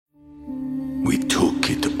We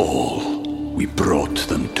took it all. We brought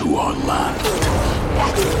them to our land.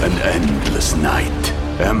 An endless night,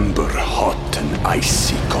 ember hot and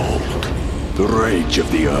icy cold. The rage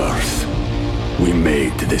of the earth. We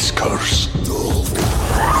made this curse.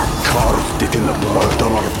 Carved it in the blood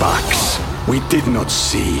on our backs. We did not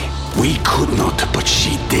see. We could not, but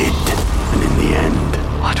she did. And in the end...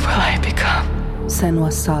 What will I become?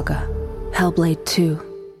 Senua's Saga. Hellblade 2.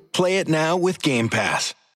 Play it now with Game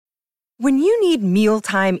Pass. When you need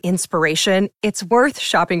mealtime inspiration, it's worth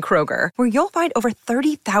shopping Kroger, where you'll find over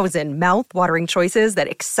 30,000 mouth-watering choices that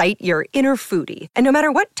excite your inner foodie. And no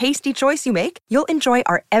matter what tasty choice you make, you'll enjoy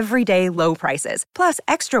our everyday low prices, plus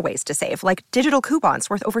extra ways to save, like digital coupons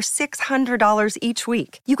worth over $600 each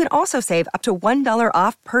week. You can also save up to $1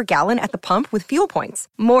 off per gallon at the pump with fuel points.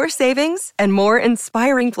 More savings and more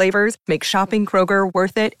inspiring flavors make shopping Kroger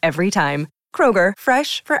worth it every time. Kroger,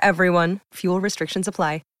 fresh for everyone. Fuel restrictions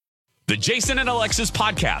apply. The Jason and Alexis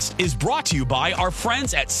podcast is brought to you by our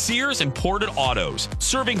friends at Sears Imported Autos,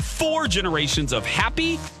 serving 4 generations of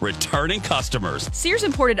happy, returning customers. Sears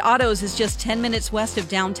Imported Autos is just 10 minutes west of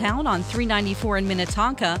downtown on 394 in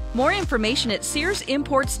Minnetonka. More information at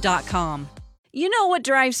SearsImports.com. You know what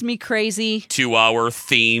drives me crazy? 2-hour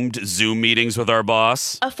themed Zoom meetings with our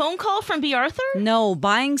boss. A phone call from B. Arthur? No,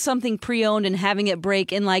 buying something pre-owned and having it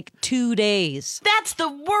break in like 2 days. That's the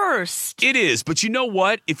worst. It is, but you know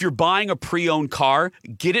what? If you're buying a pre-owned car,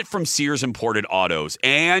 get it from Sears Imported Autos,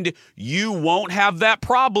 and you won't have that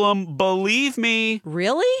problem, believe me.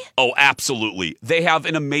 Really? Oh, absolutely. They have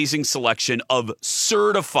an amazing selection of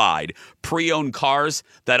certified pre-owned cars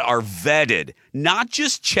that are vetted, not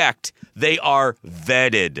just checked. They are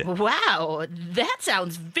vetted. Wow, that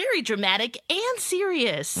sounds very dramatic and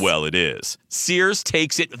serious. Well, it is. Sears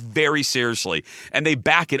takes it very seriously, and they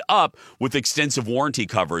back it up with extensive warranty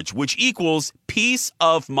coverage, which equals peace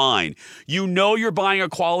of mind. You know you're buying a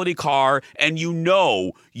quality car, and you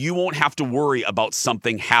know you won't have to worry about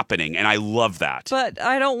something happening, and I love that. But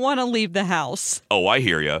I don't want to leave the house. Oh, I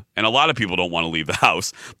hear you. And a lot of people don't want to leave the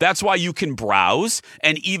house. That's why you can browse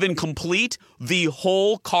and even complete the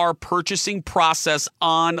whole car purchasing process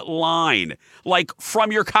online. Like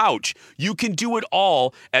from your couch. You can do it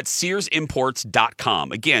all at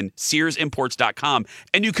SearsImports.com. Again, SearsImports.com.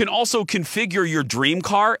 And you can also configure your dream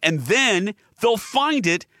car, and then they'll find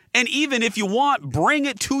it, and even if you want, bring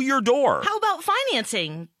it to your door. How about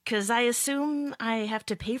financing? Because I assume I have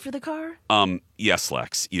to pay for the car? Yes,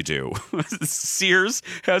 Lex, you do. Sears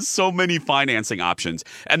has so many financing options,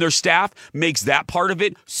 and their staff makes that part of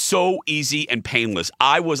it so easy and painless.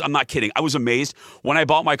 I'm not kidding. I was amazed when I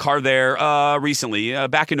bought my car there recently,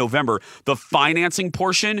 back in November. The financing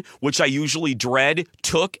portion, which I usually dread,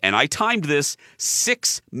 took, and I timed this,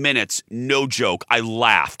 6 minutes. No joke. I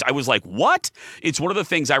laughed. I was like, what? It's one of the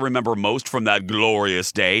things I remember most from that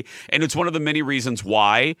glorious day, and it's one of the many reasons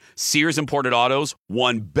why Sears Imported Autos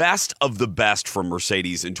won Best of the Best from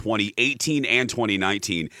Mercedes in 2018 and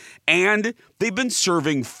 2019. And they've been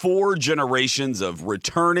serving 4 generations of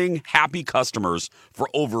returning happy customers for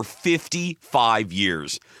over 55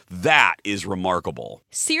 years. That is remarkable.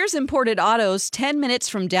 Sears Imported Autos, 10 minutes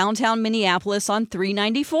from downtown Minneapolis on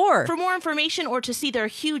 394. For more information or to see their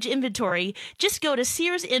huge inventory, just go to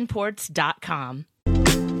SearsImports.com.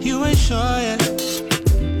 You ain't sure yet.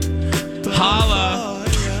 Holla!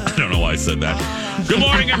 I don't know why I said that. Good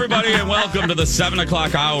morning, everybody, and welcome to the 7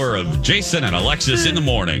 o'clock hour of Jason and Alexis in the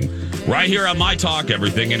morning. Right here on My Talk,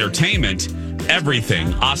 Everything Entertainment,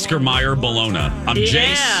 Everything Oscar Mayer Bologna. I'm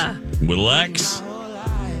Jace with Lex,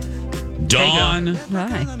 Dawn,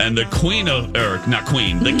 and the queen of, or not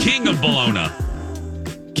queen, the king of Bologna,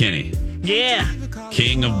 Kenny. Yeah.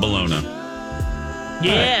 King of Bologna.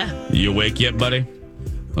 Yeah. Right. You awake yet, buddy?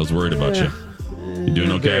 I was worried about you. You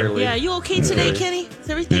doing okay? Barely. Yeah, you okay today, Kenny? Is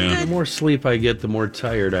everything good? The more sleep I get, the more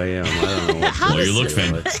tired I am. I don't know. Well,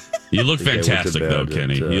 you look fantastic, though,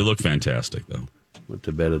 Kenny. You look fantastic, though. Went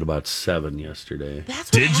to bed at about 7 yesterday.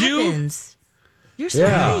 That's what happens. You're so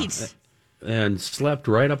right. And slept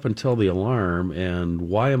right up until the alarm. And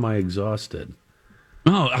why am I exhausted?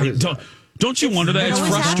 Oh, don't you wonder that? It's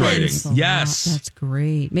frustrating. Oh, yes. That's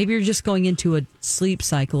great. Maybe you're just going into a sleep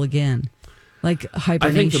cycle again. Like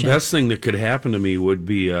hibernation. I think the best thing that could happen to me would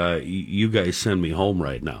be you guys send me home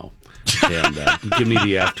right now. And give me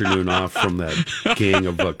the afternoon off from that gang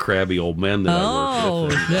of crabby old men that I work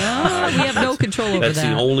with. No, we have no control over that. That's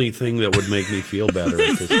the only thing that would make me feel better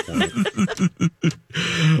at this point.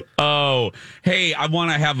 Oh, hey, I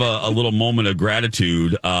want to have a little moment of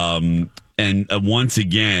gratitude. And And once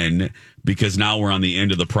again, because now we're on the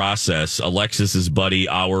end of the process, Alexis's buddy,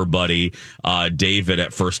 our buddy, David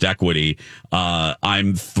at First Equity,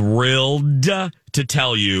 I'm thrilled to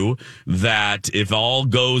tell you that if all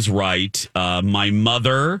goes right, my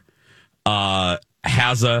mother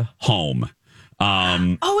has a home.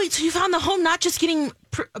 Wait, so you found the home, not just getting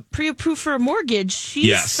pre-approved for a mortgage.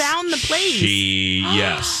 She's found the place.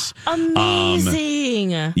 Yes.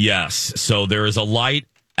 Amazing. Yes. So there is a light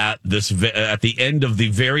at the end of the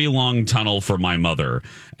very long tunnel for my mother.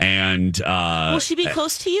 And will she be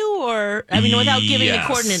close to you, or without giving the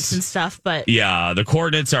coordinates and stuff? But yeah, the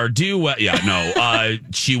coordinates are due.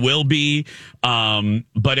 She will be.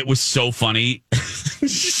 But it was so funny.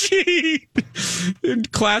 She, in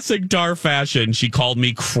classic Dar fashion, she called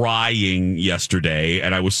me crying yesterday,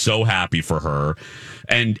 and I was so happy for her.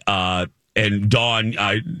 And Dawn,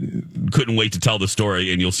 I couldn't wait to tell the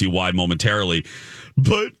story, and you'll see why momentarily.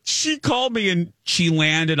 But she called me and she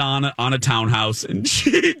landed on a townhouse, and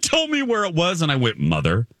she told me where it was, and I went,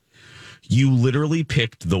 Mother, you literally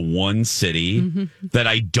picked the one city that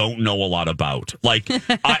I don't know a lot about. Like,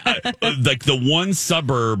 like the one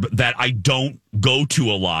suburb that I don't go to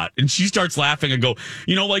a lot. And she starts laughing and go,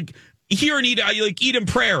 like, here in Eden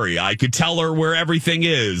Prairie, I could tell her where everything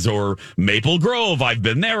is, or Maple Grove, I've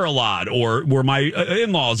been there a lot, or where my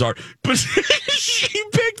in-laws are. But she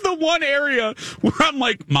picked the one area where I'm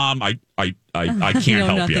like, Mom, I can't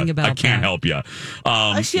help you. I can't help you.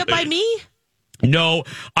 Is she up by me? No,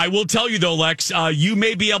 I will tell you though, Lex. You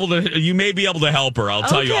may be able to help her. I'll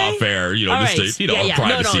tell you off air. Privacy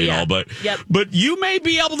and all. But you may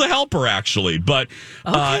be able to help her actually. But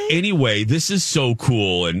anyway, this is so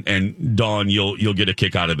cool, and Dawn, you'll get a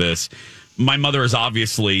kick out of this. My mother has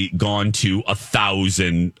obviously gone to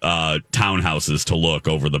 1,000 townhouses to look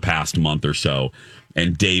over the past month or so,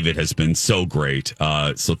 and David has been so great.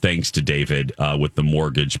 So thanks to David with the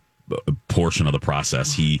mortgage portion of the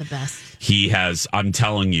process. The best. He has, I'm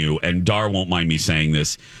telling you, and Dar won't mind me saying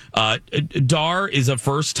this. Dar is a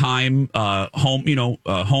first time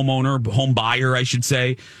homeowner, home buyer, I should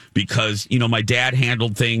say, because, my dad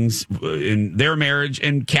handled things in their marriage,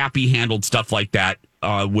 and Cappy handled stuff like that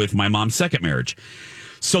with my mom's second marriage.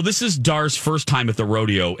 So this is Dar's first time at the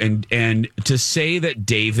rodeo, and to say that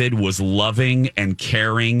David was loving and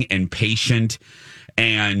caring and patient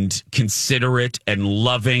and considerate and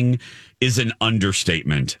loving is an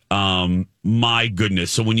understatement. My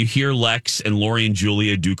goodness. So when you hear Lex and Lori and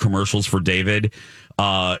Julia do commercials for David,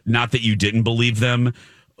 not that you didn't believe them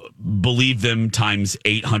times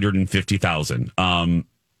 850,000.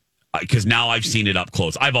 Because now I've seen it up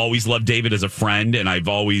close. I've always loved David as a friend, and I've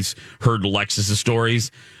always heard Alexis's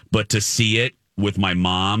stories, but to see it with my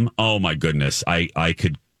mom, oh my goodness, I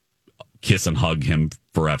could kiss and hug him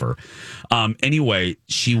forever. Anyway,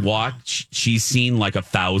 she's seen like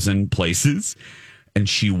 1,000 places, and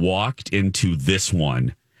she walked into this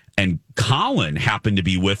one, and Colin happened to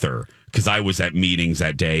be with her because I was at meetings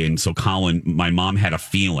that day. And so my mom had a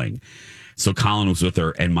feeling. So Colin was with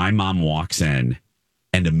her, and my mom walks in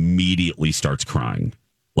and immediately starts crying,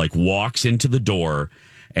 like walks into the door.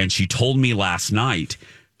 And she told me last night,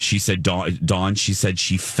 she said, Dawn, she said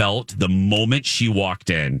she felt the moment she walked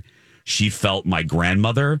in, she felt my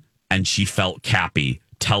grandmother and she felt Cappy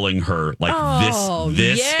telling her, like,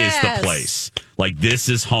 this is the place. Like, this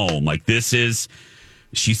is home. Like, this is,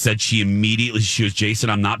 she said she was, Jason,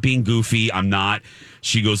 I'm not being goofy. I'm not.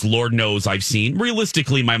 She goes, Lord knows I've seen,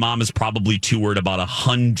 realistically, my mom has probably toured about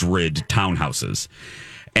 100 townhouses.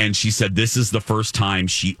 And she said this is the first time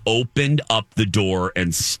she opened up the door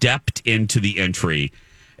and stepped into the entry,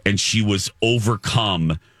 and she was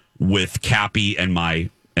overcome with Cappy and my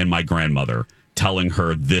grandmother telling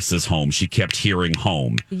her this is home. She kept hearing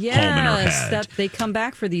home in her head. That they come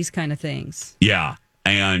back for these kind of things. Yeah.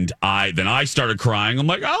 And I started crying. I'm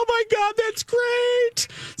like, oh my God, that's great.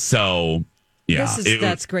 So yeah,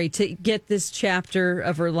 that's great to get this chapter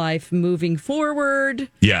of her life moving forward.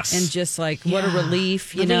 Yes. And just like, what a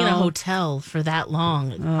relief, Living in a hotel for that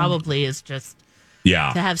long probably is just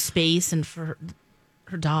to have space and for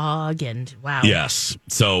her dog, and wow. Yes.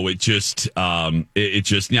 So it just now,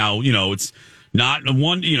 it's not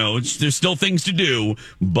one, there's still things to do,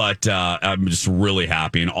 but I'm just really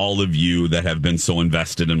happy. And all of you that have been so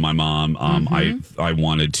invested in my mom, I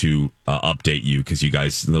wanted to update you because you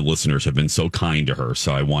guys, the listeners, have been so kind to her.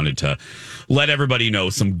 So I wanted to let everybody know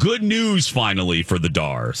some good news finally for the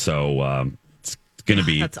Dar. So it's going to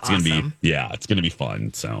be, it's going to be, it's going to be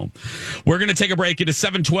fun. So we're going to take a break. It is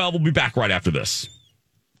 7:12. We'll be back right after this.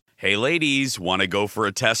 Hey, ladies, want to go for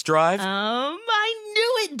a test drive? I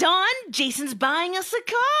knew it, Dawn, Jason's buying us a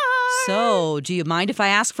car. So, do you mind if I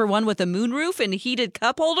ask for one with a moonroof and heated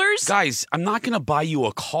cup holders? Guys, I'm not going to buy you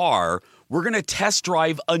a car. We're going to test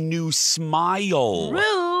drive a new Smile.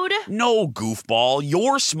 Rude. No, goofball.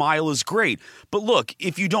 Your Smile is great. But look,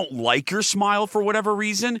 if you don't like your Smile for whatever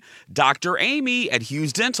reason, Dr. Amy at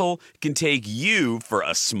Hughes Dental can take you for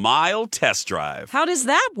a Smile test drive. How does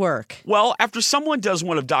that work? Well, after someone does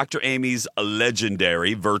one of Dr. Amy's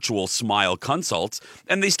legendary virtual Smile consults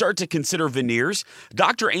and they start to consider veneers,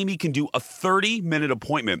 Dr. Amy can do a 30-minute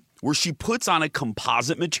appointment where she puts on a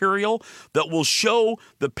composite material that will show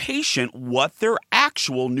the patient what their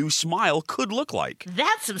actual new smile could look like.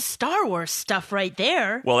 That's some Star Wars stuff right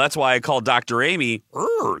there. Well, that's why I call Dr. Amy,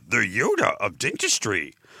 the Yoda of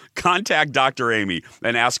dentistry. Contact Dr. Amy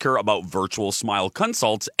and ask her about virtual smile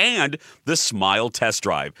consults and the Smile test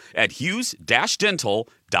drive at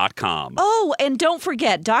hughes-dental.com. Oh, and don't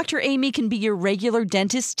forget, Dr. Amy can be your regular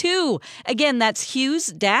dentist too. Again, that's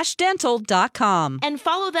hughes-dental.com. And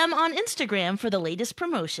follow them on Instagram for the latest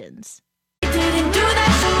promotions. Coming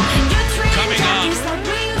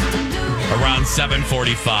up around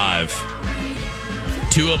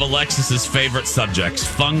 7:45, two of Alexis's favorite subjects,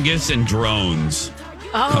 fungus and drones.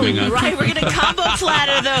 Oh, right. We're going to combo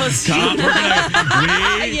platter those.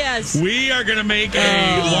 Yes. We are going to make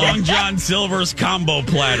a Long John Silver's combo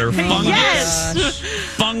platter.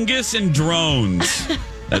 Fungus and drones.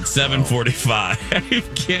 At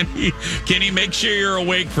 7:45. Kenny, make sure you're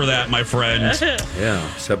awake for that, my friend. Yeah,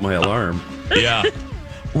 set my alarm. Yeah.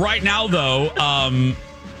 Right now, though,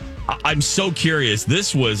 I'm so curious.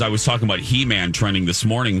 I was talking about He-Man trending this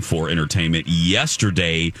morning for entertainment.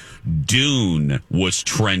 Yesterday, Dune was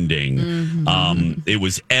trending. Mm-hmm. It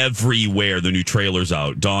was everywhere. The new trailer's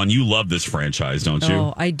out. Dawn, you love this franchise, don't you?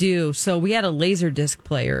 Oh, I do. So we had a Laserdisc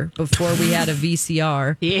player before we had a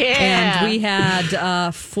VCR. Yeah. And we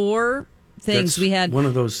had 4 things. That's one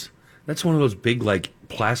of those big, like,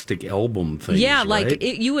 plastic album things. Yeah, right? like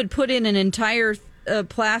you would put in an entire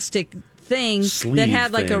plastic thing sleeve that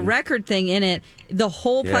had like a thing. record thing in it, the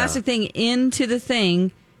whole plastic thing into the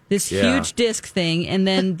thing, this huge disc thing, and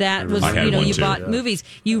then that was, you bought movies.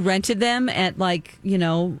 You rented them at like,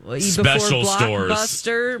 Special before stores.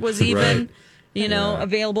 Blockbuster was even,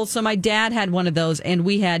 available. So my dad had one of those, and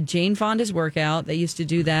we had Jane Fonda's Workout. They used to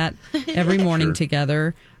do that every morning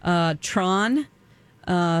together. Tron,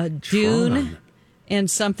 Dune. And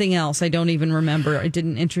something else I don't even remember. It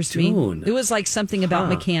didn't interest me. It was like something about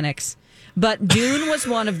mechanics. But Dune was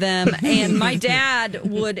one of them. And my dad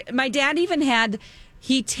even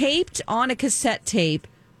he taped on a cassette tape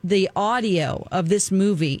the audio of this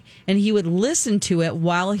movie, and he would listen to it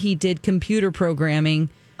while he did computer programming.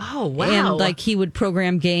 Oh, wow. And like he would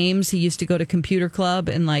program games. He used to go to computer club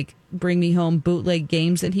and like bring me home bootleg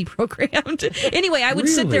games that he programmed. Anyway, I would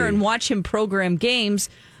sit there and watch him program games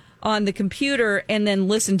on the computer and then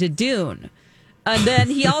listen to Dune. And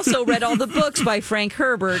then he also read all the books by Frank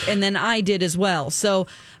Herbert, and then I did as well. So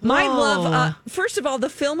my love, first of all, the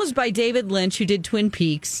film was by David Lynch, who did Twin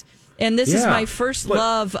Peaks. And this is my first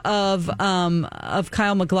love of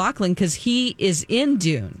Kyle MacLachlan, because he is in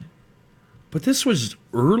Dune. But this was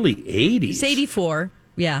early 80s. He's 84.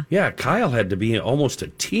 Yeah. Yeah, Kyle had to be almost a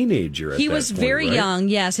teenager at He that was point, very right? young,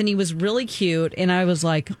 yes, and he was really cute. And I was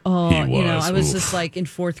like, I was just like in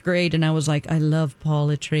 4th grade, and I was like, I love Paul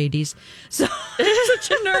Atreides. So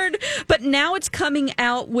such a nerd. But now it's coming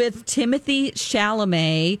out with Timothée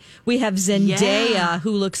Chalamet. We have Zendaya,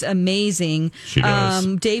 who looks amazing. She does.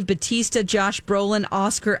 Dave Bautista, Josh Brolin,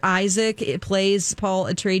 Oscar Isaac. It plays Paul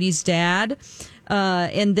Atreides' dad.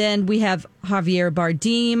 And then we have Javier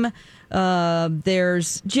Bardem.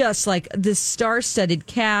 There's just like this star-studded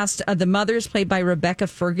cast. The mother is played by Rebecca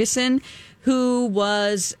Ferguson, who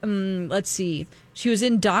was, she was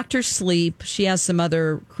in Dr. Sleep. She has some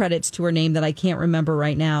other credits to her name that I can't remember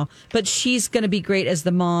right now, but she's going to be great as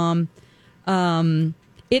the mom.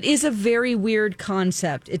 It is a very weird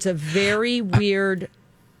concept. It's a very weird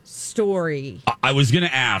story. I was going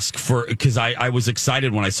to ask because I was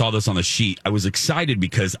excited when I saw this on the sheet. I was excited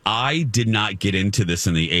because I did not get into this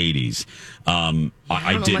in the 80s. I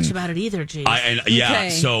don't know much about it either, James.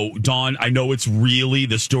 So Dawn, I know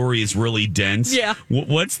the story is really dense. Yeah.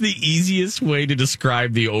 What's the easiest way to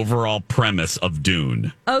describe the overall premise of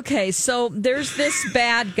Dune? Okay, so there's this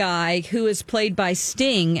bad guy who is played by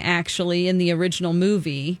Sting, actually, in the original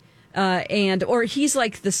movie. Or he's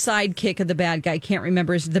like the sidekick of the bad guy. I can't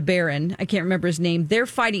remember the Baron. I can't remember his name. They're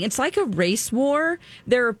fighting. It's like a race war.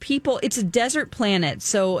 There are people. It's a desert planet.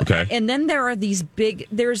 So, and then there are these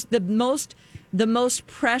there's the most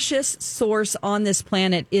precious source on this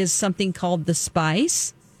planet is something called the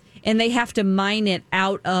spice. and they have to mine it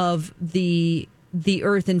out of the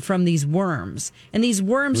earth and from these worms. And these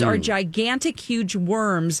worms are gigantic, huge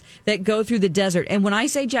worms that go through the desert. And when I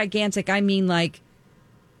say gigantic, I mean like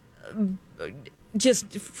just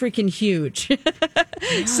freaking huge.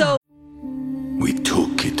 So we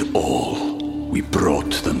took it all. We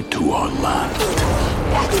brought them to our land.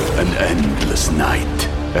 An endless night,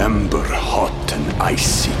 ember hot and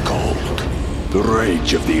icy cold. The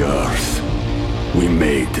rage of the earth. We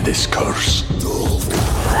made this curse.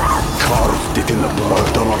 Carved it in the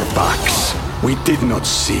blood on our backs. We did not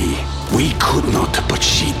see. We could not, but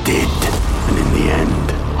she did. And in the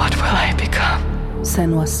end, What will I become?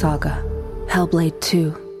 Senua's Saga. Hellblade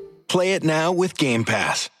 2. Play it now with Game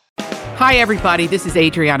Pass. Hi, everybody. This is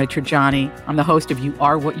Adriana Trajani. I'm the host of You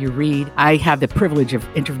Are What You Read. I have the privilege of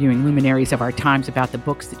interviewing luminaries of our times about the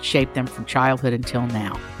books that shaped them from childhood until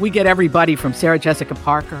now. We get everybody from Sarah Jessica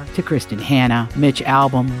Parker to Kristen Hanna, Mitch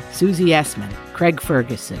Albom, Susie Essman, Craig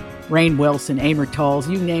Ferguson, Rainn Wilson, Amor Tolls,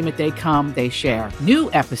 you name it, they come, they share.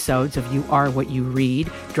 New episodes of You Are What You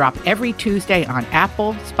Read drop every Tuesday on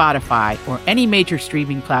Apple, Spotify, or any major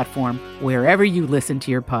streaming platform wherever you listen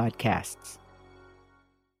to your podcasts.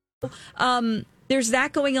 There's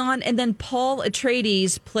that going on, and then Paul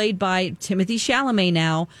Atreides, played by Timothée Chalamet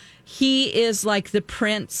now, he is like the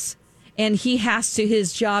prince, and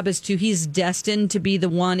his job is he's destined to be the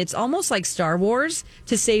one. It's almost like Star Wars,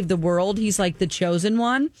 to save the world. He's like the chosen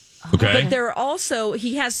one. Okay. But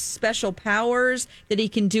he has special powers that he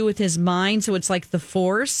can do with his mind, so it's like the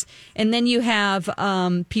Force. And then you have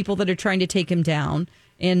people that are trying to take him down.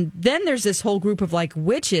 And then there's this whole group of like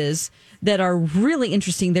witches that are really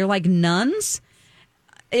interesting. They're like nuns.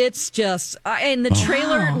 It's just, and the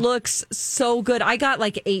trailer looks so good. I got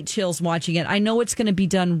like 8 chills watching it. I know it's going to be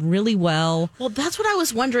done really well. Well, that's what I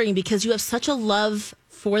was wondering, because you have such a love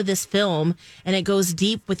for this film, and it goes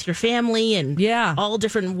deep with your family and all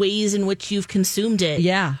different ways in which you've consumed it.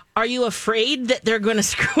 Yeah. Are you afraid that they're going to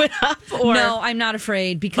screw it up? Or? No, I'm not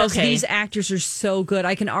afraid, because these actors are so good.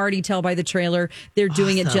 I can already tell by the trailer they're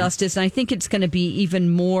doing it justice. And I think it's going to be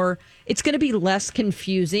even more, it's going to be less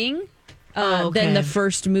confusing than the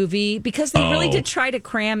first movie, because they really did try to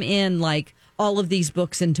cram in like all of these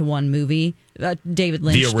books into one movie. David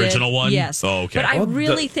Lynch The original one? Yes. Oh, okay. But I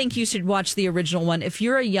really think you should watch the original one. If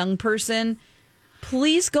you're a young person,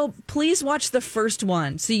 please watch the first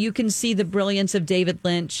one so you can see the brilliance of David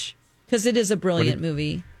Lynch, because it is a brilliant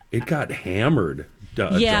movie. It got hammered,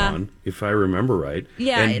 Dawn, if I remember right.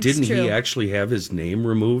 Yeah, and it's didn't true. he actually have his name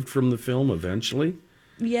removed from the film eventually?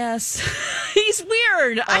 Yes. He's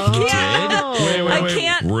weird. I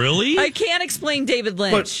can't. Really? I can't explain David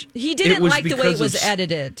Lynch. But he didn't like the way it was of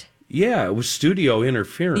edited. Yeah, it was studio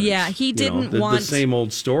interference. Yeah, he didn't want the same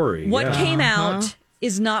old story. What came out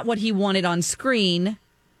is not what he wanted on screen,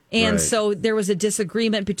 and so there was a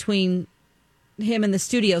disagreement between him and the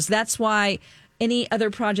studios. That's why any other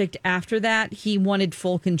project after that, he wanted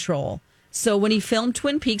full control. So when he filmed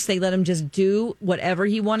Twin Peaks, they let him just do whatever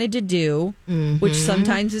he wanted to do, which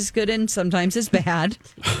sometimes is good and sometimes is bad.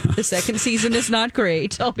 The second season is not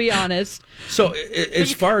great, I'll be honest. So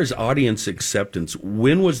as far as audience acceptance,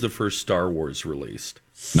 when was the first Star Wars released?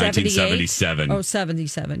 1977. Oh,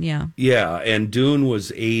 77, yeah. Yeah, and Dune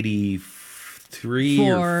was 83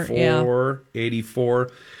 or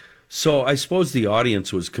 84. So I suppose the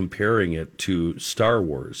audience was comparing it to Star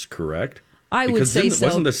Wars, correct? I would say so.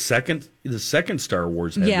 Wasn't the second Star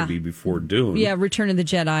Wars had to be before Dune? Yeah, Return of the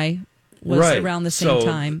Jedi was around the same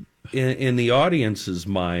time. In the audience's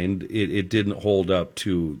mind, it didn't hold up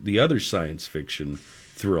to the other science fiction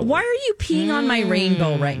thriller. Why are you peeing on my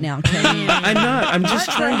rainbow right now, Kenny? I'm not. I'm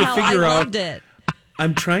just trying to figure out. I loved it.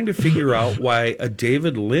 I'm trying to figure out why a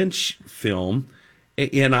David Lynch film,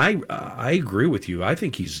 and I agree with you. I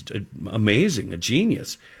think he's amazing, a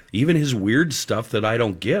genius. Even his weird stuff that I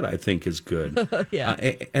don't get, I think is good.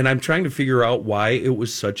 And I'm trying to figure out why it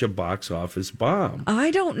was such a box office bomb.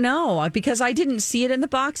 I don't know, because I didn't see it in the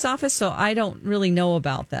box office, so I don't really know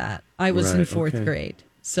about that. I was in fourth grade.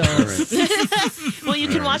 So, well, you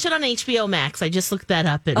can watch it on HBO Max. I just looked that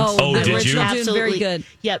up. And did you? Absolutely very good.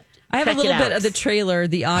 Yep. I have a little bit of the trailer,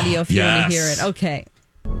 the audio, if you want to hear it. Okay.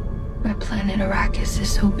 My planet Arrakis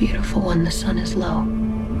is so beautiful when the sun is low.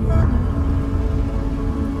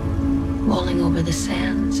 Rolling over the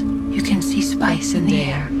sands, you can see spice in the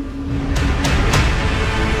air.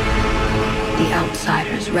 The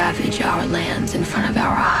outsiders ravage our lands in front of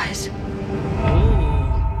our eyes.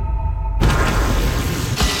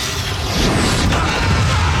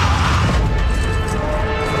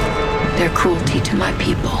 Their cruelty to my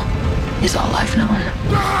people is all I've known.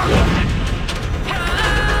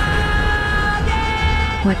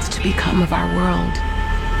 What's to become of our world?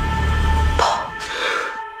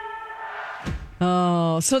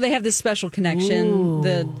 Oh, so they have this special connection,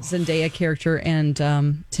 the Zendaya character and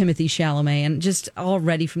Timothy Chalamet, and just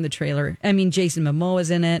already from the trailer. I mean, Jason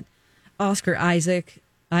Momoa's in it. Oscar Isaac.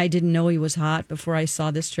 I didn't know he was hot before I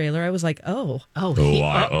saw this trailer. I was like, oh,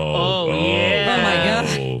 yeah. Oh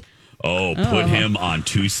my God. Put him on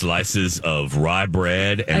 2 slices of rye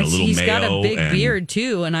bread and a little He's mayo. got a big beard,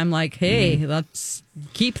 too. And I'm like, hey, let's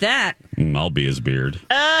keep that. I'll be his beard.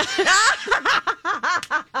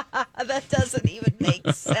 That doesn't even make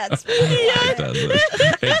sense. It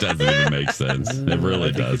doesn't even make sense. It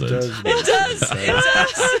really doesn't. It does.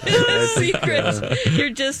 It's secret. You're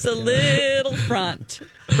just a little front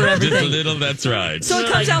for everything. Just a little, that's right. So it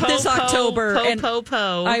comes out this October. and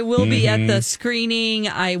I will be at the screening.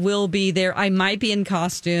 I will be there. I might be in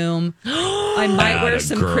costume. I might wear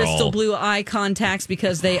some crystal blue eye contacts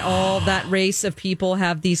because that race of people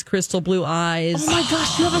have these crystal blue eyes. Oh my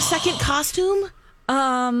gosh, you have a second costume?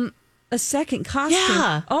 A second costume?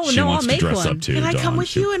 Yeah. Oh, She no, wants I'll to make dress one. up too, Can I come Dawn.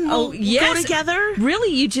 with you and we'll go together?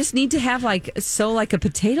 Really, you just need to have like a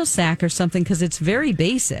potato sack or something because it's very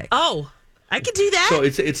basic. Oh, I could do that. So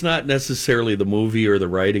it's not necessarily the movie or the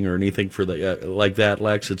writing or anything for the like that,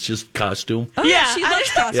 Lex. It's just costume. Oh, yeah, she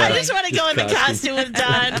loves costume. I just want to go in the costume with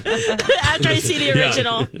Don after I see the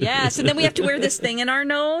original. Yes, and then we have to wear this thing in our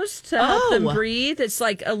nose to help them breathe. It's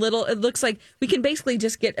like it looks like we can basically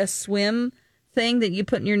just get a swim thing that you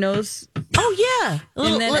put in your nose. Oh, yeah.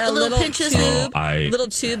 And then a little pinches tube, little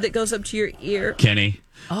tube that goes up to your ear. Kenny,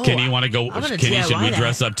 you want to go? Kenny, should we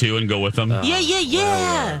dress up too and go with them?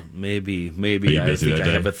 Yeah. Maybe. I think I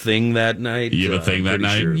have a thing that night. You have a thing that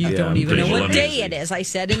night? Sure. You don't even know what day it is. I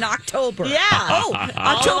said in October. Yeah.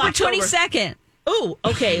 October 22nd. Oh,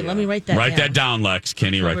 okay. Let me write that down. Write that down, Lex.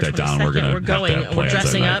 Kenny, write that down. We're going. We're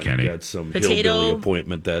dressing up. Kenny. Got some Potato. hillbilly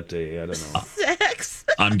appointment that day. I don't know. Sex.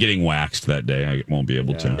 I'm getting waxed that day. I won't be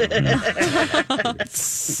able to.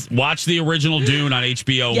 Watch the original Dune on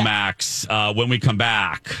HBO Max. When we come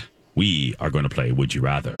back, we are going to play Would You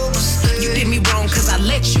Rather. You did me wrong because I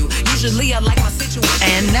let you. Usually I like my situation.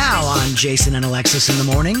 And now on Jason and Alexis in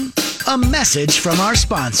the Morning, a message from our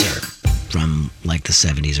sponsor from like the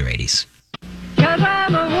 70s or 80s. Cause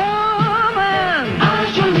I'm a woman.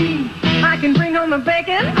 I can bring home the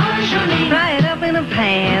bacon. Fry it up in a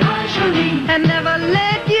pan. And never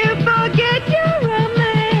let you forget you're a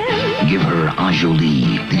man. Give her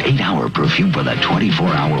Enjoli, the 8-hour perfume for the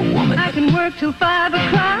 24-hour woman. I can work till 5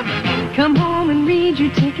 o'clock. Come home and read your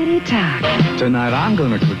tickety-tock. Tonight I'm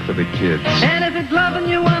gonna cook for the kids. And if it's loving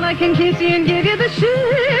you one, I can kiss you and give you the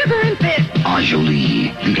shivering fit.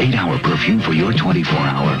 Enjoli, the 8-hour perfume for your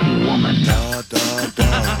 24-hour woman.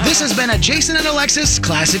 This has been a Jason and Alexis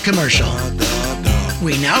classic commercial.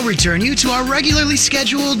 We now return you to our regularly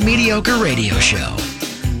scheduled mediocre radio show.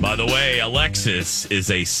 By the way, Alexis is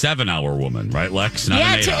a 7-hour woman, right, Lex? Not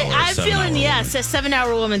Yeah, an 8-hour. I'm feeling, a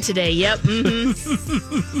 7-hour woman today. Yep.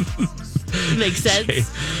 Mm-hmm. Makes sense. Okay.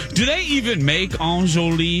 Do they even make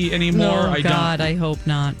Enjoli anymore? No, I hope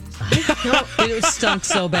not. It stunk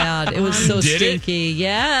so bad. It was so stinky.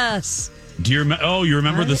 Yes. Do you remember? Oh, you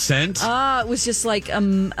remember the scent? It was just like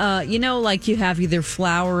like you have either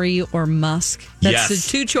flowery or musk. That's the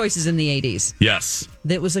two choices in the 80s. Yes.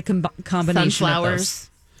 That was a combination Sunflowers. of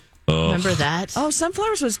those. Remember that? Oh,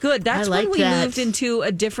 sunflowers was good. That's when we moved into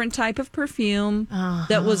a different type of perfume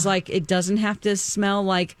that was like it doesn't have to smell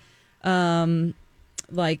like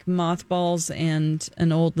mothballs and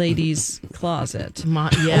an old lady's closet.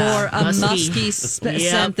 Or a musky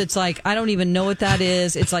scent that's like, I don't even know what that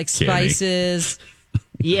is. It's like spices.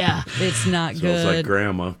 Yeah. It's not Smells good. like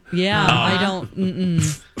grandma. Yeah, I don't.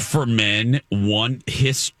 For men,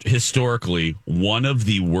 historically, one of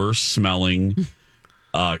the worst smelling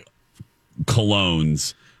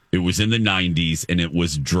colognes, it was in the 90s, and it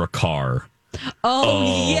was Drakkar.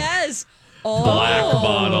 Oh, yes. Oh, black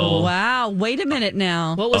bottle. Wow. Wait a minute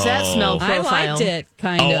now. What was that smell profile? I liked it,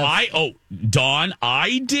 kind of. Dawn,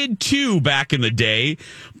 I did too back in the day,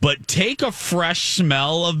 but take a fresh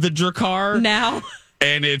smell of the Drakkar now,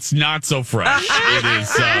 and it's not so fresh.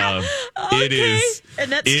 It is.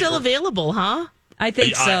 And that's still available, huh? I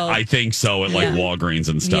think so. I think so at like Walgreens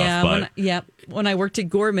and stuff. Yeah, when I worked at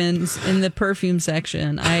Gorman's in the perfume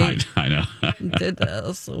section, I know. Did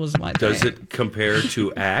this. It was my Does thing. it compare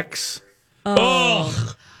to Axe?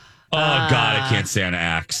 Oh God, I can't stand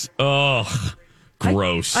Axe. Oh,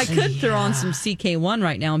 Gross. I could throw on some CK1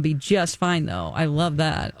 right now and be just fine, though. I love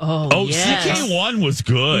that. Oh, yes. CK1 was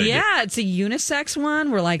good. Yeah, it's a unisex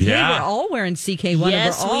one. We're like, Yeah. hey, we're all wearing CK1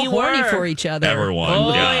 Yes, and we're all we horny were. for each other. Everyone.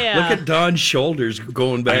 Oh, yeah. Look at Dawn's shoulders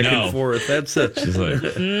going back I know. and forth. That's it. She's like,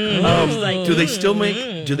 Do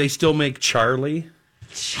they still make Charlie?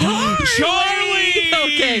 Charlie!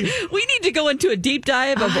 Okay, we need to go into a deep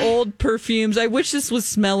dive of old perfumes. I wish this was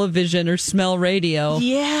Smell-O-Vision or Smell Radio.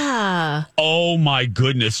 Yeah. Oh my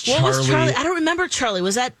goodness, What Charlie. was Charlie? I don't remember Charlie.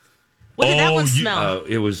 Was that? What did that one smell?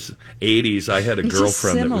 It was 80s. I had a It's just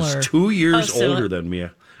girlfriend that similar. was 2 years similar. older than me.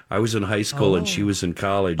 I was in high school and she was in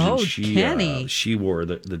college, Oh, and she Kenny. she wore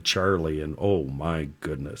the Charlie, and oh my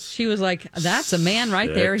goodness. She was like, that's a man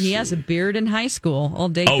right there. He has a beard in high school. I'll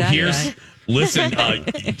date Oh, that here's. guy. Listen,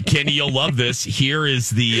 Kenny, you'll love this. Here is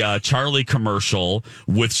the Charlie commercial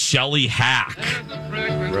with Shelley Hack.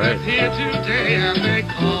 Right. Here today and they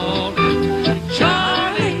call it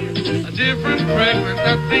Charlie, a different fragrance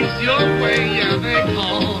that thinks your way, yeah, they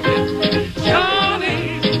call it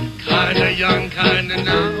Charlie, kinda young, kinda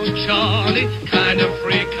now, Charlie, kinda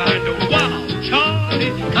free, kinda wow,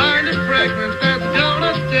 Charlie, kinda fragrance that's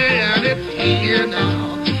gonna stay, and it's here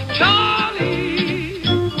now, Charlie.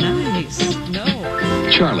 Nice. No.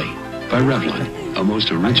 Charlie by Revlon, a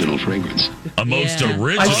most original fragrance. A most Yeah.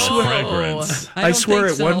 original fragrance. I don't swear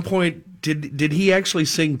think at one so. point did he actually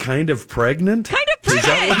sing Kind of Pregnant? Kind of Is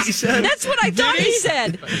pregnant. that what he said? That's what I thought he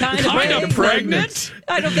said. Kind of pregnant.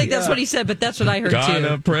 I don't think that's what he said, but that's what I heard Kind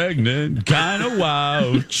too. of pregnant, kind of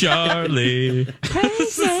wild, Charlie.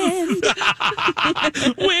 Present.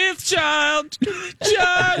 With child,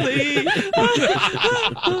 Charlie.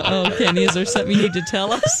 Oh, Kenny, is there something you need to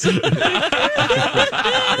tell us?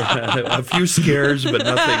 A few scares, but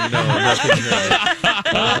nothing. No, nothing.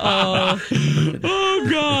 Oh,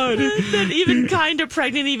 God. That even kind of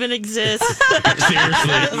pregnant even exists.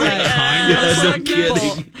 Seriously. Kind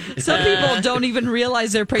of. Some people don't even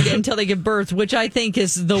realize they're pregnant until they give birth, which I think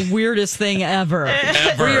is the weirdest thing ever.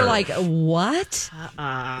 Where you're like, what?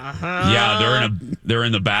 Yeah, they're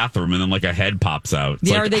in the bathroom and then like a head pops out. It's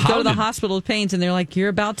Yeah, like, or they how go to the did- hospital with pains and they're like, you're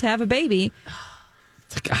about to have a baby.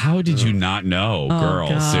 It's like, how did you not know, girl?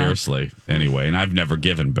 God. Seriously. Anyway, and I've never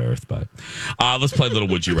given birth, but let's play a little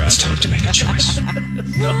Would You Rather. It's time to make a choice. With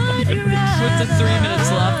the 3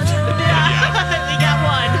 minutes left. We got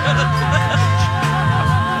one.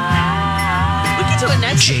 We can do a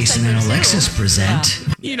next Jason and segment, too. Alexis present.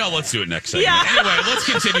 You know, let's do it next segment. Yeah. Anyway, let's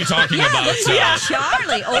continue talking about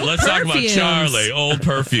Charlie, old let's talk about perfumes. Charlie, old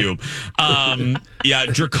perfume. Yeah,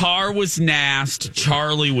 Drakkar was nasty.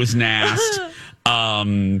 Charlie was nasty.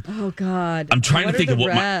 Oh, God. I'm trying What to think are of the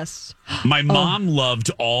what rest? my mom loved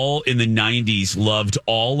all in the 90s, loved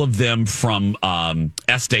all of them from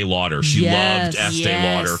Estee Lauder. She Yes. loved Estee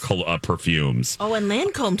Yes. Lauder perfumes. Oh, and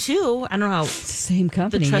Lancome too. I don't know how. It's the same The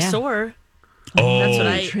company. Tresor. Oh, That's what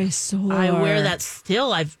I. Tresor. I wear that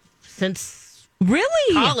still. I've since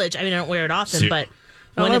Really? college. I mean, I don't wear it often, See- but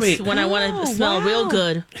Now, when let it's me- when I want to smell real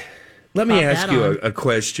good. Let me Pop ask that you on. a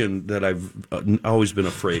question that I've always been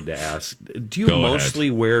afraid to ask. Do you Go ahead. mostly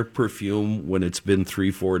wear perfume when it's been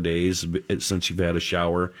 3-4 days since you've had a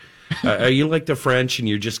shower? Are you like the French and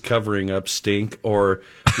you're just covering up stink? Or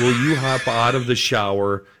will you hop out of the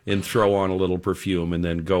shower and throw on a little perfume and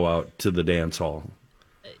then go out to the dance hall?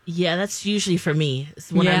 Yeah, that's usually for me.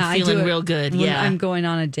 It's when Yeah, I'm I do feeling it real good. when Yeah. I'm going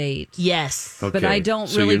on a date. Yes. Okay. But I don't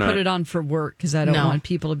So really you're put not- it on for work because I don't No. want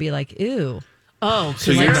people to be like, ew. Oh,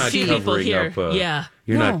 So there you're are a not few people covering here. up. Yeah.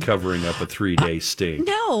 You're No. not covering up a 3-day stink.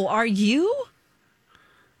 No, are you?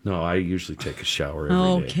 No, I usually take a shower every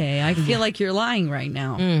day. Okay, I feel like you're lying right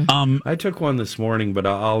now. I took one this morning, but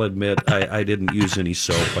I'll admit I didn't use any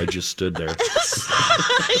soap. I just stood there.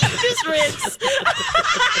 Just rinse.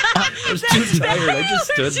 I was too tired. I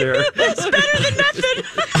just stood there. It's better than nothing.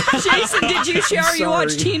 Jason, did you shower? You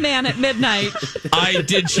watched Sorry. He-Man at midnight. I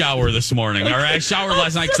did shower this morning, or I showered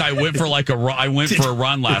last night because I went for I went for a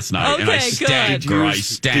run last night, and I Okay, good. stank. Or I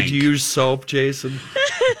stank. Did you use soap, Jason?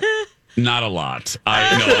 Not a lot.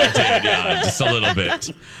 I did, yeah, just a little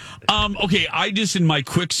bit. Okay, I just in my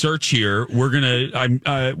quick search here, we're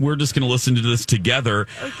just gonna listen to this together.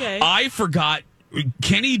 Okay. I forgot.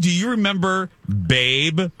 Kenny, do you remember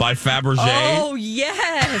 "Babe" by Fabergé? Oh,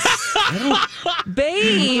 yes.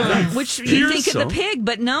 Babe, which you Here's think of some. the pig,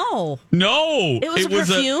 but no. No, It was a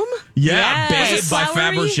perfume? Yeah, Yes. "Babe" Was by it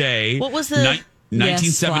flowery? Fabergé. What was the- Ni-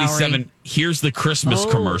 1977. flowery. Here's the Christmas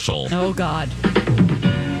commercial. Oh, God.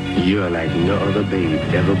 You are like no other babe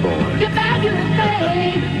ever born. You're fabulous,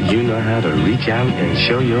 babe. You know how to reach out and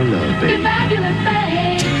show your love, babe. You're fabulous,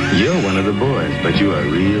 babe. You're one of the boys, but you are a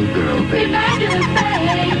real girl, You're babe. fabulous,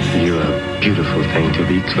 babe. You're a beautiful thing to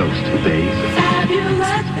be close to, babe.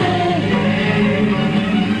 Fabulous, babe.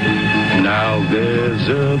 Now there's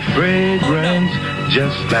a fragrance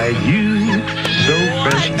just like you, so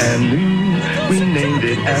fresh and new. We named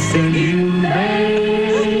it after you, babe.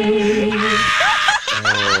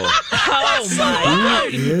 Oh my!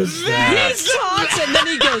 What is that? He talks and then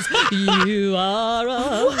he goes, "You are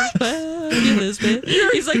a fabulous babe."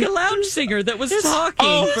 He's like a lounge singer that was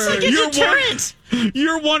talking for.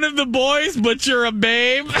 You're one of the boys, but you're a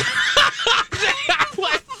babe.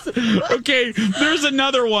 Okay, there's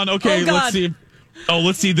another one. Okay, let's see.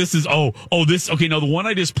 Let's see. This is this. Okay, no, the one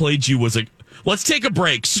I just played you was a. Let's take a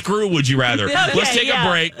break. Screw Would You Rather. Let's take a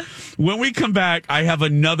break. When we come back, I have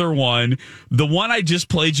another one. The one I just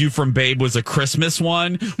played you from Babe was a Christmas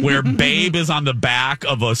one where Babe is on the back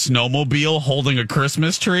of a snowmobile holding a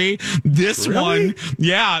Christmas tree. This one,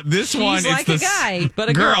 this one is like a guy, but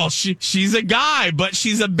a girl. girl. She's a guy, but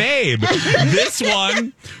she's a babe.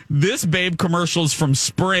 This Babe commercial's from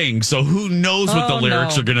spring, so who knows what the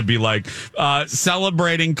lyrics are going to be like.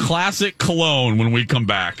 Celebrating classic cologne when we come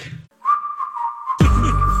back.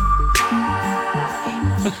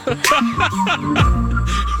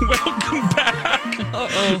 Welcome back.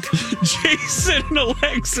 Jason and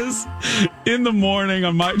Alexis in the morning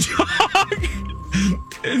on My Talk.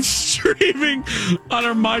 It's streaming on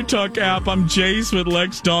our My Talk app. I'm Jace with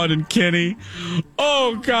Lex, Dawn, and Kenny.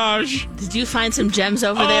 Oh, gosh. Did you find some gems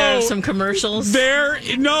over there? Some commercials?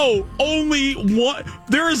 Only one.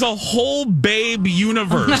 There is a whole Babe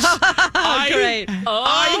universe. Great.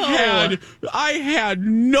 I had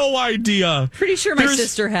no idea. Pretty sure my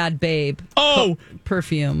sister had Babe.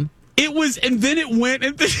 Perfume. It was, and then it went,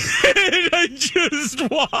 and then I just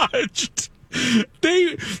watched.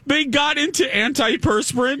 They got into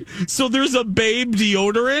antiperspirant, so there's a Babe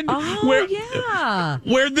deodorant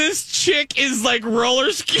where this chick is like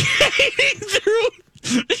roller skating through.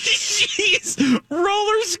 She's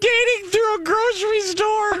roller skating through a grocery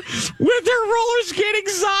store with her roller skating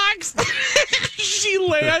socks. She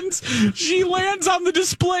lands on the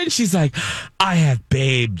display and she's like, "I have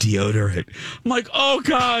Babe deodorant." I'm like, "Oh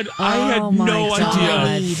God, I had no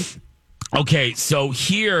idea." Okay, so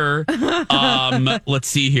here, let's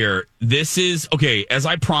see here. This is, okay, as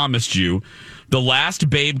I promised you, the last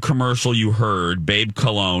Babe commercial you heard, Babe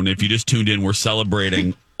Cologne, if you just tuned in, we're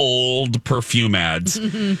celebrating old perfume ads.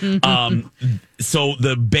 So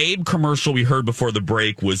the Babe commercial we heard before the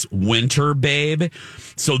break was Winter Babe.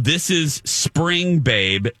 So this is Spring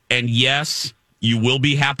Babe, and yes, you will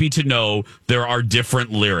be happy to know there are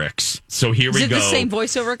different lyrics. So here we go. Is it the same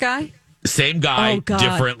voiceover guy? Same guy,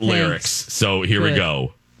 different lyrics. So here we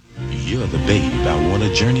go. You're the babe I want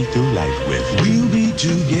to journey through life with. We'll be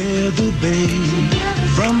together, babe.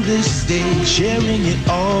 From this day, sharing it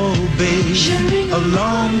all, babe.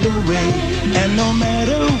 Along the way. And no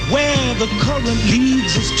matter where the current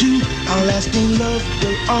leads us to, our lasting love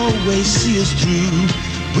will always see us through.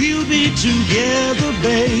 We'll be together,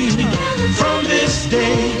 babe. From this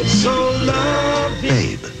day, so loving.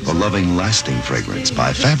 Babe, a loving, lasting fragrance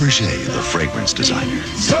by Fabergé, the fragrance designer.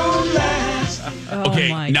 So last.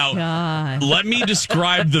 Okay, now let me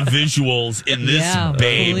describe the visuals in this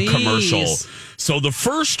Babe commercial. So the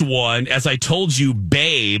first one, as I told you,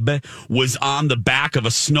 Babe was on the back of a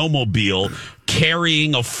snowmobile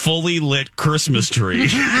carrying a fully lit Christmas tree.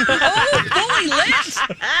 Fully lit?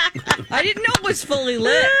 I didn't know it was fully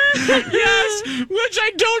lit. Yes, which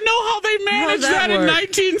I don't know how they managed that in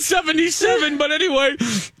 1977. But anyway,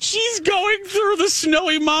 she's going through the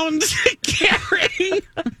snowy mountains carrying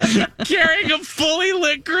a fully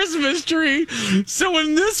lit Christmas tree. So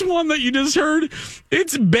in this one that you just heard,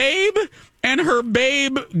 it's Babe and her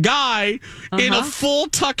Babe guy in a full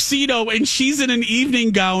tuxedo, and she's in an evening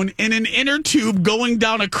gown in an inner tube going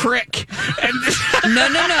down a creek. And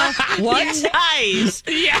No. What? Nice.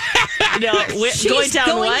 Yeah. No, She's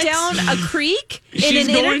going down a creek in an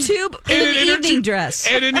inner tube in an evening dress.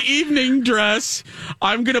 In an evening dress.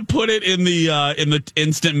 I'm gonna put it in the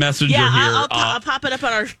instant messenger here. I'll pop it up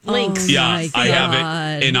on our links. Yeah, I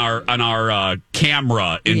have it on our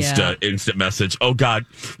camera instant message. Oh God,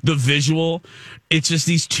 the visual. It's just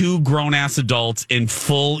these two grown ass adults in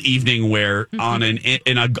full evening wear on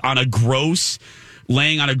a gross.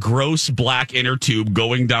 Laying on a gross black inner tube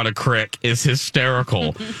going down a creek is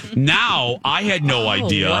hysterical. Now, I had no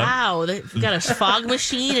idea. Wow, they've got a fog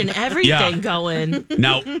machine and everything going.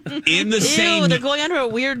 Now, in the same... they're going under a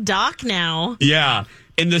weird dock now. Yeah.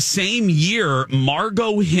 In the same year,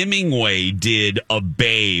 Margot Hemingway did a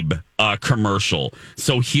Babe commercial.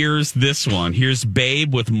 So here's this one. Here's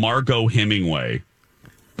Babe with Margot Hemingway.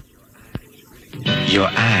 Your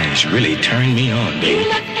eyes really turn me on, babe.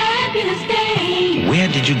 Where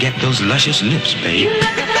did you get those luscious lips, babe?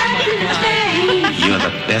 You're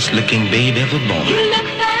the best looking babe ever born.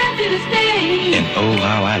 And oh,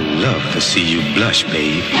 how I love to see you blush,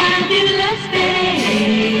 babe.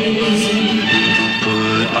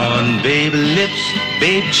 Put on babe lips,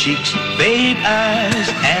 babe cheeks, babe eyes,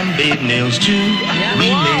 and babe nails too.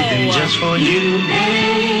 We made them just for you,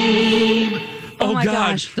 babe. Oh my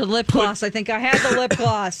gosh, the lip gloss. I think I had the lip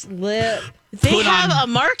gloss. They have a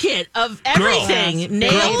market of everything.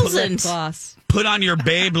 Nails and gloss. Put on your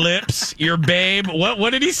babe lips, your babe.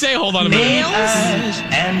 What did he say? Hold on a minute. Babe eyes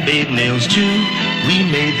and babe nails too. We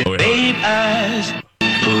made the babe eyes.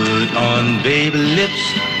 Put on babe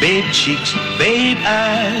lips, babe cheeks, babe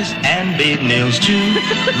eyes, and babe nails too.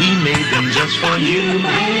 We made them just for you,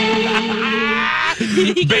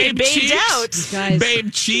 Babe cheeks, out.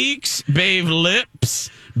 babe cheeks, babe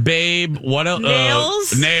lips, babe what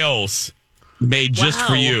else? Nails. Made just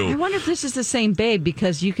for I you. wonder if this is the same Babe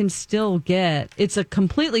because you can still get. It's a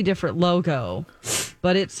completely different logo,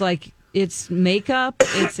 but it's like it's makeup,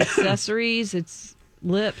 it's accessories, it's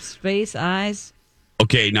lips, face, eyes.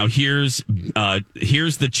 Okay, now here's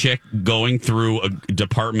the chick going through a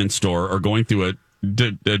department store or going through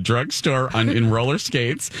a drugstore in roller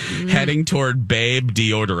skates, heading toward Babe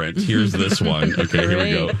deodorant. Here's this one. Okay, here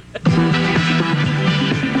we go.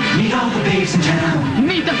 Meet all the babes in town.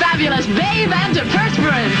 Meet the fabulous Babe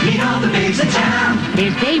Antiperspirant. Meet all the babes in town.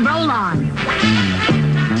 There's Babe Roll-On.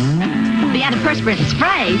 The Antiperspirant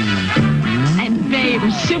Spray. And Babe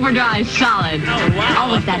Super Dry Solid. Oh, wow.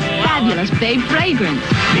 All with that fabulous Babe fragrance.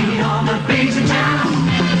 Meet all the babes in town.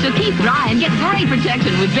 So keep dry and get great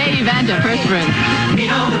protection with Babe Antiperspirant.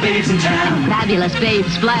 Meet all the babes in town. And fabulous Babe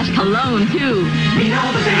Splash Cologne, too. Meet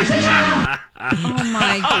all the babes in town. Oh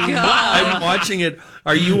my God. I'm watching it.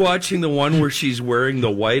 Are you watching the one where she's wearing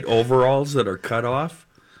the white overalls that are cut off?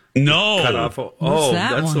 No. Cut off. Oh,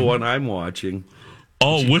 that's the one I'm watching.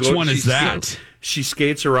 Oh, which one is that? She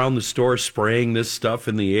skates around the store spraying this stuff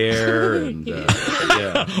in the air. And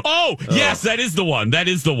yeah. Oh, yes, that is the one. That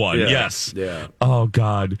is the one. Yeah, Yes. yeah. Oh,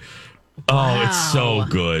 God. Oh, it's so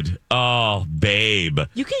good. Oh, Babe.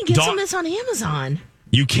 You can get some of this on Amazon.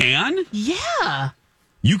 You can? Yeah.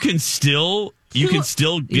 You can still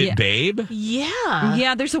get Babe? Yeah.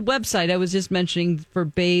 Yeah, there's a website I was just mentioning for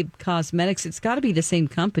Babe Cosmetics. It's got to be the same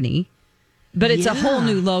company. But it's a whole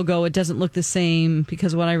new logo. It doesn't look the same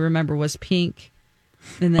because what I remember was pink.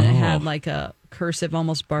 And then it had like a cursive,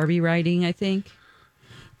 almost Barbie writing, I think.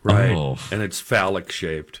 Right. And it's phallic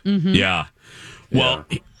shaped. Mm-hmm. Yeah. Well,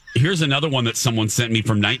 here's another one that someone sent me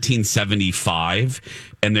from 1975.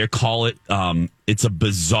 And they call it, it's a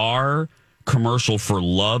bizarre commercial for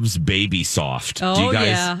Love's Baby Soft. Oh, do you guys,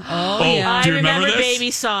 yeah. Oh, yeah. Do you remember this? Baby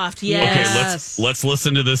Soft, yes. Okay, let's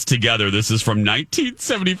listen to this together. This is from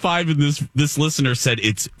 1975, and this listener said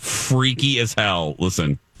it's freaky as hell.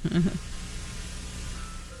 Listen.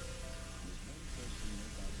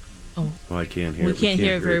 Oh, I can't hear. We can't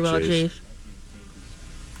hear it very well, Jave.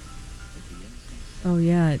 Oh,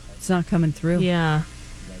 yeah. It's not coming through. Yeah.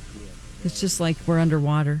 It's just like we're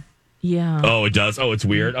underwater. Yeah. Oh, it does? Oh, it's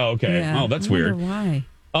weird? Oh, okay. Yeah. Oh, that's I wonder weird. Why?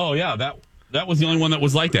 Oh, yeah. That was the only one that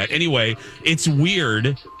was like that. Anyway, it's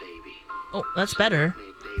weird. Oh, that's better.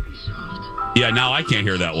 Yeah, now I can't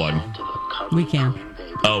hear that one. We can.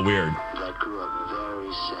 Oh, weird.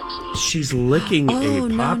 She's licking a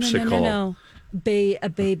popsicle. No. A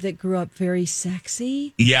babe that grew up very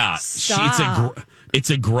sexy. Yeah, Stop. it's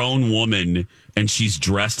a grown woman, and she's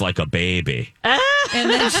dressed like a baby. And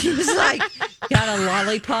then she was like, got a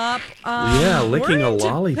lollipop. Licking we're a into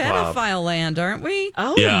lollipop. Pedophile land, aren't we?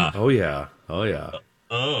 Oh, yeah. Oh yeah. Oh yeah.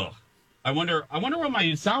 Oh, I wonder why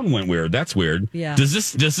my sound went weird. That's weird. Yeah. Does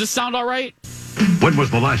this sound all right? When was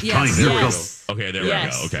the last time? Here we go. Okay, there we go.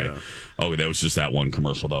 Okay. Yeah. Oh, that was just that one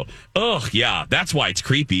commercial, though. Ugh, yeah, that's why it's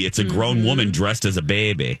creepy. It's a grown woman dressed as a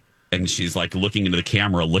baby, and she's like looking into the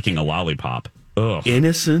camera, licking a lollipop. Ugh.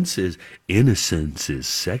 Innocence is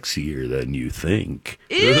sexier than you think.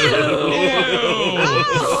 Ew.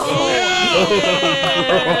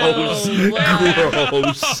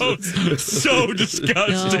 Gross. So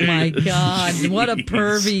disgusting. Oh my God. What a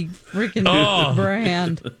pervy freaking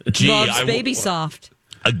brand. Gee, Love's Baby Soft.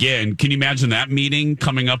 Again, can you imagine that meeting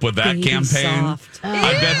coming up with that Baby campaign? Soft.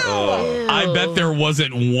 I bet there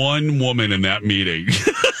wasn't one woman in that meeting.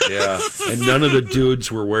 Yeah, and none of the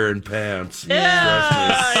dudes were wearing pants.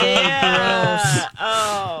 Yeah. Trust me. So gross.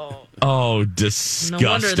 Oh. Oh, disgusting.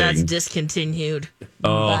 No wonder that's discontinued.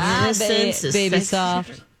 Oh, Innocence is Baby sexy.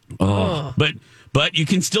 soft. Oh. But you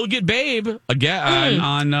can still get Babe again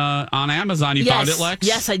on Amazon. You found it, Lex?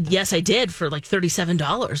 Yes, I did for like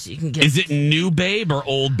 $37. You can get. Is it new Babe or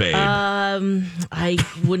old Babe? I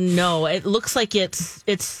wouldn't know. It looks like it's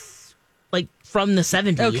like from the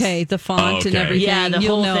 70s. Okay, the font and everything. Yeah, the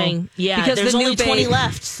You'll whole know. thing. Yeah, because there's the only new 20 Babe-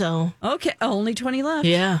 left. So Okay, only 20 left.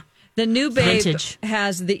 yeah, The new Babe Vintage.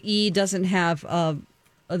 has the E doesn't have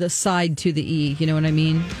the side to the E. You know what I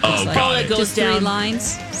mean? Oh, It's got it. just Goes three down.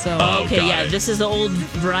 lines. So okay, got yeah, it. this is the old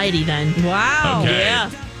variety then. wow, Okay. Yeah,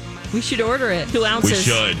 we should order it. 2 We ounces.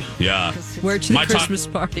 should, yeah. Wear it to the My top- Christmas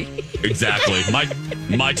party. Exactly.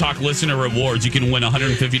 My Talk listener rewards. You can win a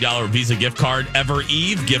 $150 Visa gift card, Ever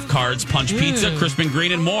Eve gift cards, Punch Pizza, Crispin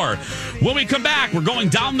Green, and more. When we come back, we're going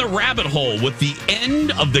down the rabbit hole with the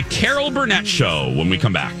end of the Carol Burnett Show when we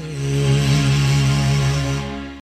come back.